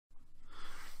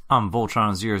I'm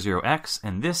Voltron00X,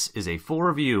 and this is a full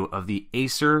review of the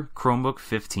Acer Chromebook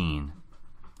 15.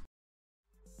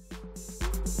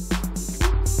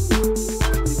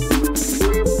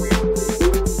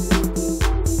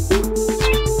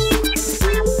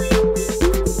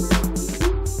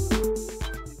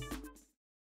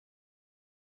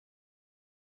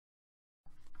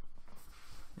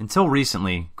 Until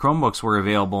recently, Chromebooks were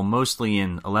available mostly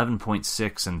in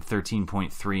 11.6 and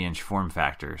 13.3 inch form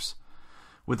factors,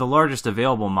 with the largest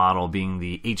available model being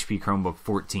the HP Chromebook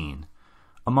 14.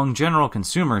 Among general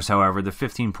consumers, however, the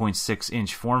 15.6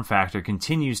 inch form factor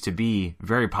continues to be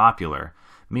very popular,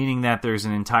 meaning that there's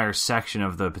an entire section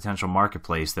of the potential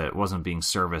marketplace that wasn't being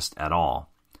serviced at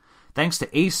all. Thanks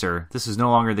to Acer, this is no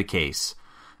longer the case.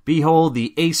 Behold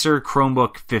the Acer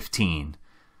Chromebook 15.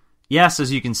 Yes,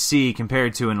 as you can see,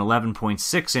 compared to an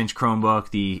 11.6 inch Chromebook,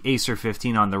 the Acer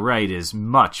 15 on the right is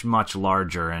much, much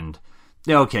larger, and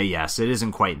okay, yes, it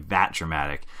isn't quite that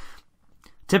dramatic.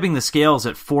 Tipping the scales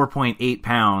at 4.8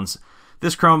 pounds,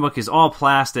 this Chromebook is all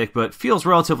plastic but feels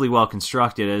relatively well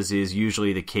constructed, as is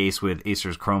usually the case with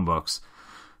Acer's Chromebooks.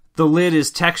 The lid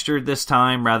is textured this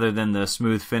time rather than the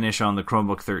smooth finish on the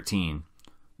Chromebook 13.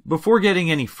 Before getting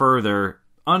any further,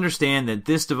 understand that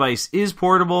this device is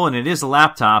portable and it is a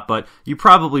laptop, but you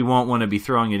probably won't want to be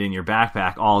throwing it in your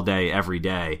backpack all day, every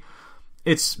day.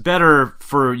 It's better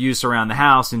for use around the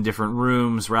house in different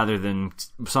rooms rather than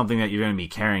something that you're going to be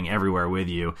carrying everywhere with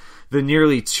you. The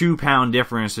nearly 2-pound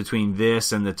difference between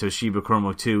this and the Toshiba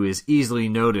Chromebook 2 is easily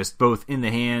noticed both in the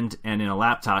hand and in a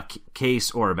laptop case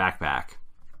or a backpack.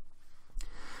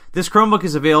 This Chromebook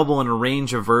is available in a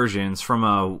range of versions, from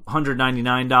a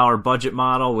 $199 budget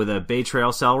model with a Bay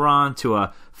Trail Celeron to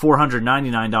a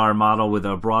 $499 model with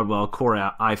a Broadwell Core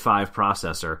i5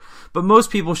 processor. But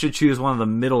most people should choose one of the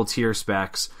middle tier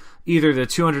specs, either the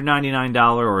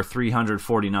 $299 or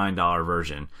 $349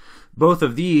 version. Both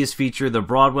of these feature the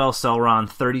Broadwell Celeron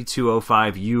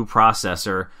 3205U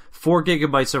processor,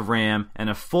 4GB of RAM, and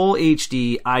a full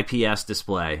HD IPS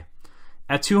display.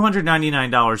 At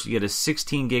 $299, you get a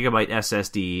 16GB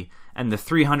SSD, and the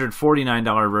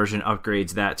 $349 version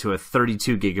upgrades that to a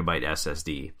 32GB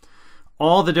SSD.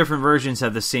 All the different versions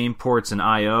have the same ports and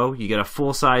I/O. You get a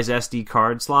full-size SD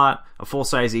card slot, a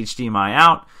full-size HDMI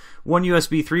out, one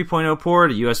USB 3.0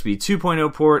 port, a USB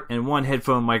 2.0 port, and one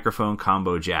headphone microphone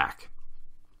combo jack.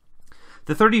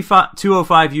 The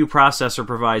 3205U processor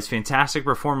provides fantastic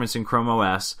performance in Chrome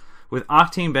OS, with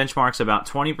Octane benchmarks about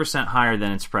 20% higher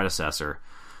than its predecessor.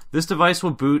 This device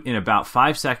will boot in about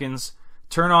 5 seconds,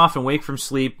 turn off and wake from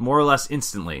sleep more or less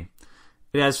instantly.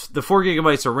 It has the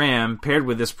 4GB of RAM paired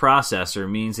with this processor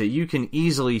means that you can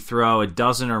easily throw a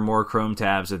dozen or more Chrome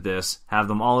tabs at this, have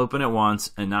them all open at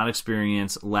once, and not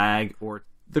experience lag or...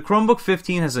 The Chromebook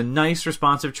 15 has a nice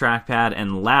responsive trackpad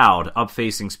and loud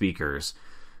up-facing speakers.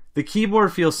 The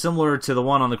keyboard feels similar to the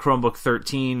one on the Chromebook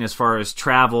 13 as far as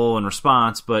travel and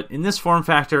response, but in this form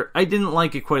factor, I didn't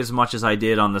like it quite as much as I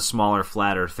did on the smaller,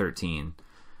 flatter 13.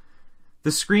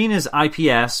 The screen is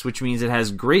IPS, which means it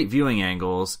has great viewing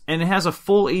angles, and it has a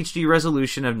full HD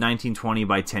resolution of 1920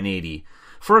 by 1080.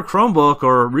 For a Chromebook,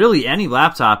 or really any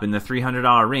laptop in the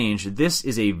 $300 range, this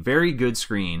is a very good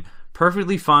screen,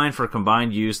 perfectly fine for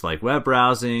combined use like web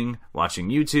browsing, watching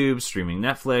YouTube, streaming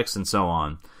Netflix, and so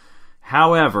on.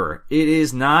 However, it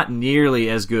is not nearly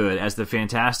as good as the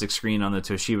fantastic screen on the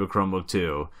Toshiba Chromebook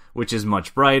 2, which is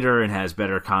much brighter and has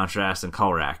better contrast and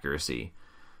color accuracy.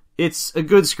 It's a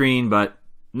good screen, but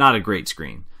not a great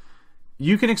screen.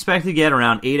 You can expect to get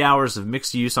around 8 hours of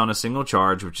mixed use on a single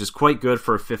charge, which is quite good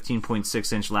for a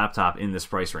 15.6 inch laptop in this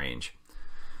price range.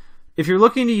 If you're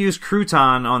looking to use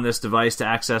Crouton on this device to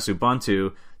access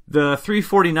Ubuntu, the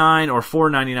 $349 or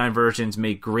 $499 versions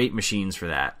make great machines for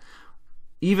that.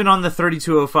 Even on the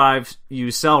 3205U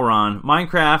Celeron,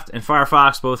 Minecraft and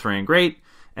Firefox both ran great,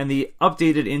 and the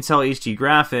updated Intel HD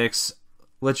graphics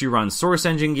let you run Source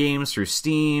Engine games through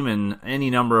Steam and any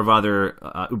number of other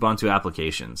Ubuntu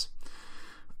applications.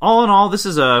 All in all, this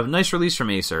is a nice release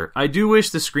from Acer. I do wish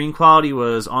the screen quality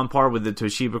was on par with the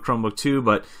Toshiba Chromebook 2,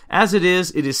 but as it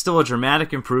is still a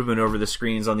dramatic improvement over the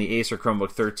screens on the Acer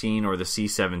Chromebook 13 or the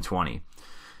C720.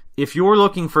 If you're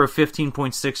looking for a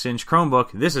 15.6 inch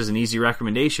Chromebook, this is an easy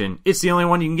recommendation. It's the only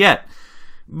one you can get.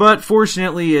 But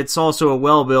fortunately, it's also a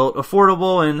well-built,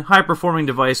 affordable, and high-performing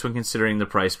device when considering the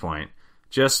price point.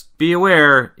 Just be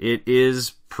aware, it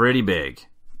is pretty big.